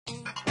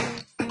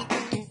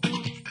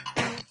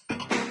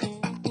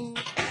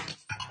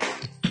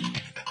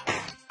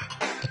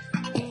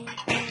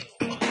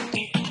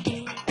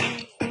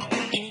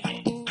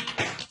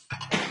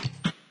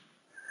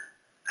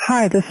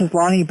Hi, this is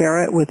Lonnie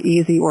Barrett with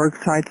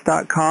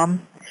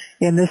EasyOrgSites.com.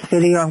 In this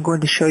video, I'm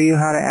going to show you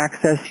how to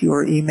access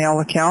your email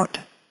account.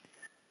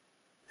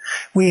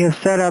 We have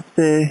set up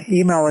the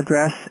email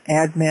address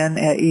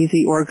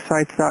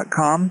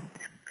admin@EasyOrgSites.com.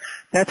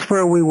 That's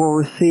where we will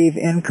receive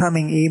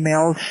incoming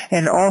emails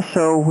and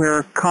also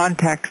where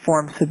contact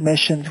form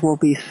submissions will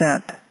be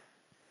sent.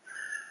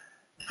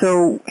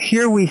 So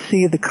here we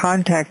see the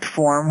contact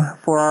form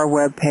for our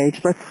web page.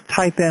 Let's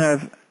type in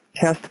a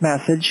test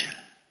message.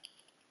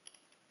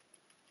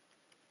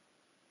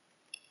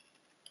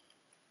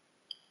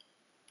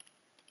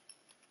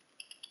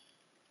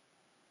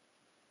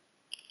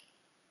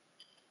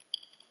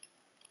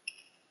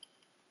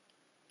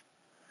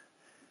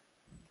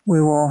 We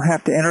will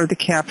have to enter the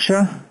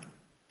CAPTCHA.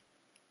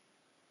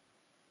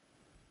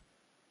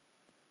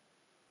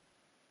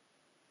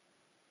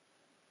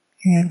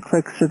 And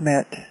click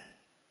Submit.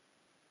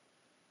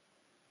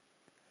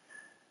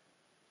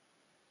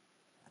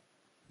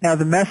 Now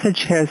the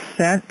message has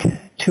sent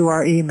to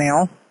our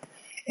email,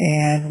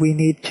 and we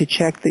need to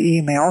check the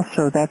email,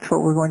 so that's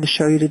what we're going to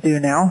show you to do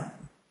now.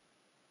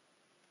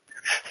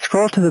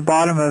 Scroll to the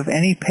bottom of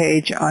any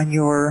page on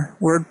your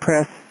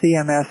WordPress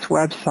CMS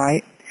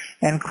website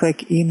and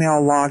click Email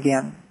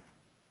Login.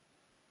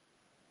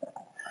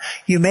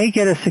 You may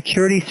get a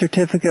security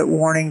certificate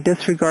warning.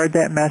 Disregard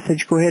that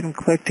message. Go ahead and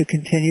click to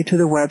continue to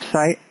the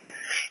website.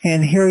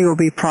 And here you'll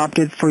be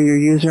prompted for your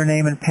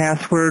username and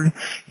password.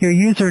 Your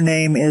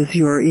username is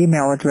your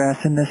email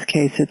address. In this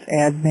case, it's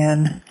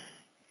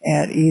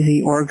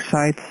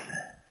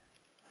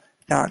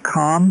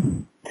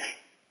admin@EasyOrgSites.com.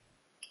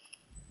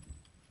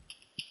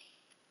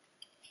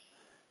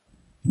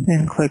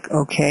 Then click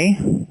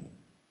OK.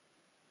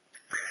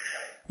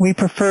 We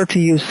prefer to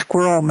use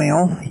Squirrel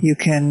Mail. You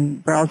can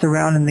browse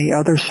around in the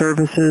other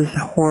services,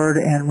 Horde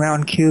and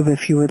Roundcube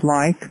if you would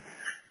like.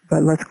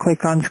 But let's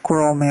click on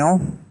Squirrel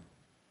Mail.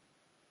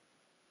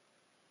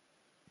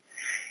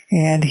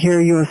 And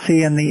here you will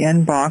see in the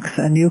inbox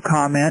a new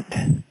comment,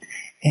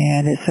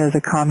 and it says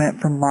a comment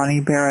from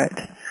Lonnie Barrett.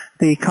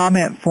 The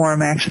comment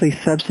form actually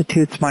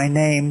substitutes my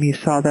name. You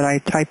saw that I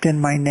typed in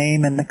my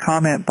name in the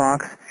comment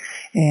box,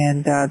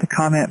 and the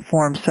comment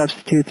form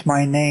substitutes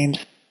my name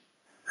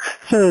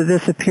so that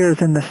this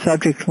appears in the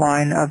subject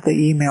line of the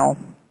email.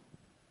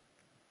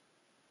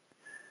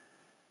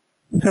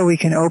 So we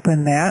can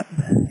open that.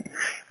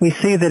 We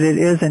see that it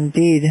is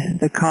indeed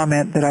the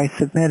comment that I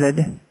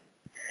submitted.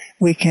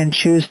 We can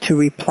choose to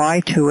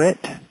reply to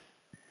it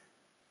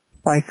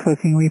by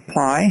clicking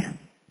Reply.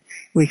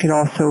 We could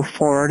also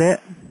forward it.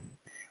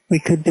 We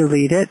could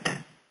delete it.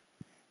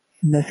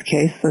 In this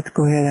case, let's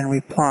go ahead and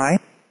reply.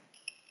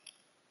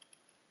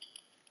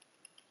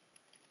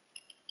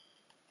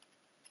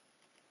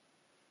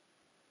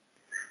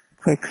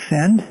 Click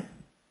Send.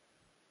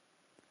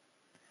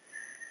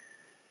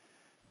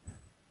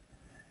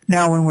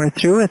 Now when we're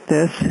through with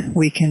this,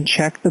 we can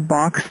check the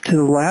box to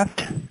the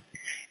left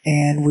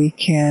and we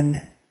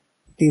can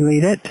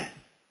delete it.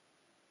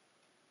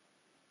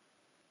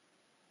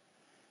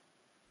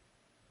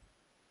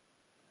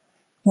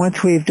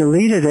 Once we've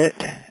deleted it,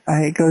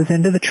 it goes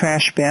into the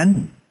trash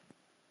bin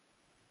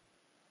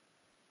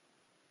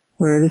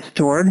where it is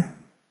stored.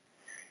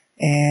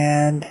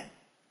 And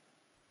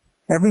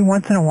every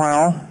once in a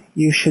while,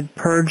 you should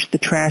purge the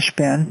trash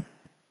bin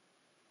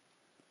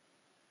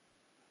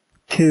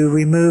to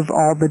remove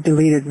all the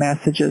deleted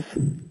messages.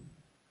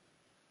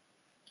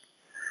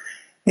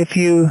 If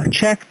you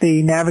check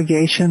the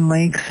navigation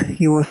links,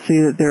 you will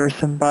see that there are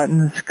some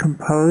buttons,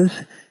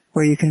 Compose,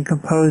 where you can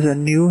compose a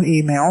new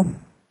email.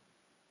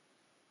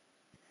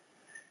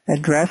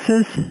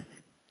 Addresses,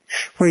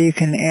 where you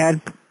can add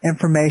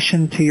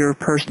information to your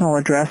personal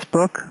address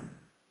book.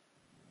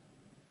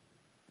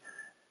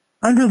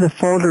 Under the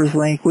Folders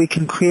link, we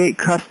can create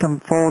custom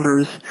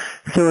folders.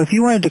 So if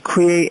you wanted to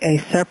create a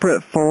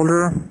separate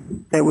folder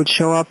that would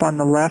show up on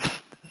the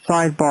left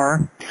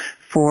sidebar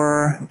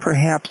for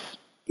perhaps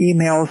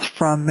emails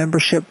from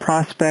membership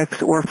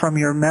prospects or from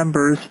your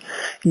members,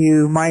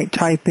 you might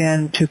type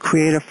in to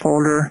create a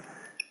folder,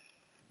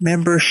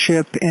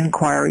 Membership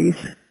Inquiries.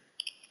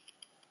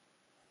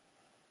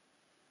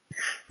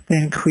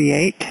 Then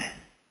Create.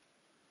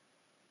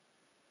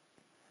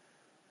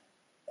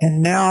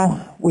 And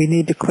now we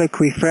need to click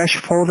Refresh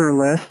Folder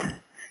List,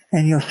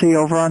 and you'll see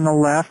over on the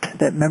left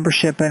that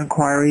Membership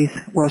Inquiries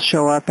will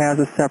show up as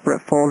a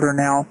separate folder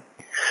now.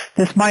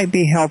 This might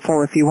be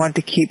helpful if you want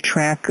to keep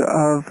track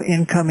of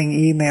incoming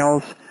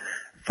emails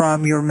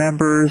from your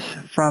members,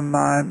 from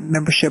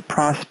membership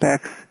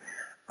prospects,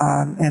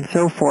 and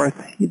so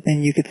forth.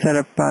 Then you could set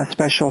up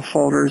special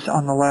folders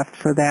on the left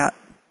for that.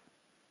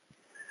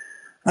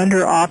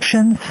 Under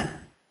Options,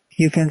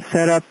 you can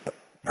set up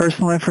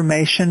personal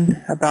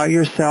information about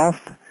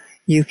yourself.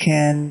 You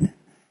can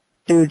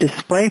do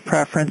display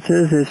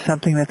preferences is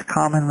something that's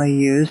commonly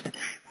used,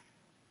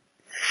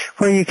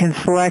 where you can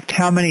select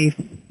how many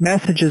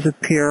messages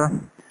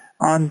appear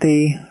on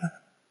the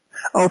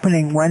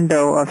opening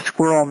window of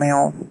Squirrel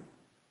Mail.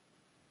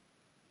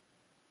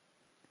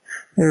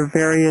 There are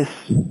various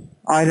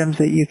items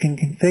that you can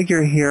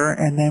configure here,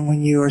 and then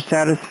when you are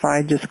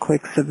satisfied, just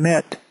click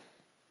Submit.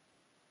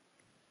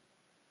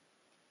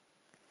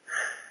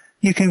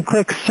 You can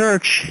click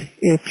Search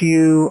if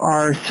you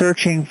are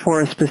searching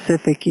for a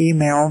specific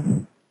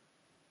email.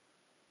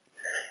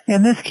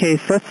 In this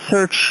case, let's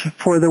search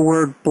for the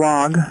word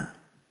blog.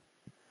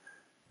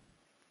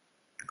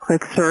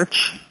 Click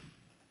Search,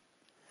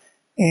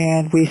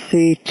 and we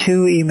see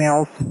 2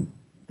 emails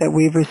that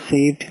we've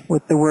received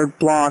with the word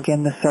blog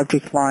in the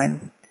subject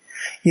line.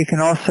 You can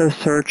also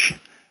search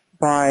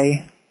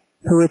by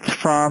who it's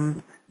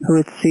from, who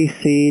it's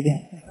CC'd,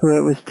 who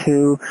it was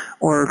to,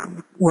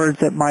 or words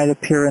that might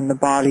appear in the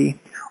body.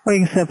 Or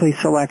you can simply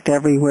select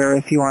everywhere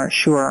if you aren't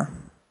sure.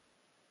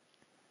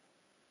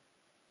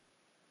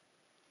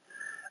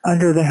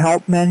 Under the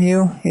Help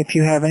menu, if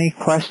you have any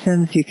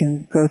questions, you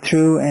can go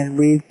through and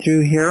read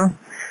through here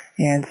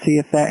and see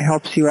if that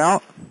helps you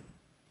out.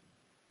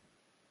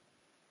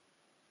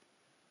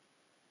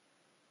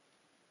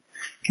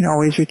 You can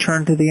always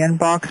return to the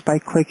inbox by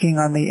clicking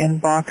on the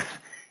inbox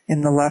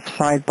in the left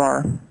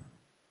sidebar.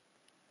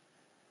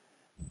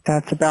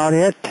 That's about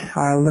it.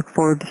 I look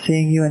forward to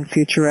seeing you in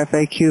future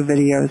FAQ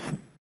videos.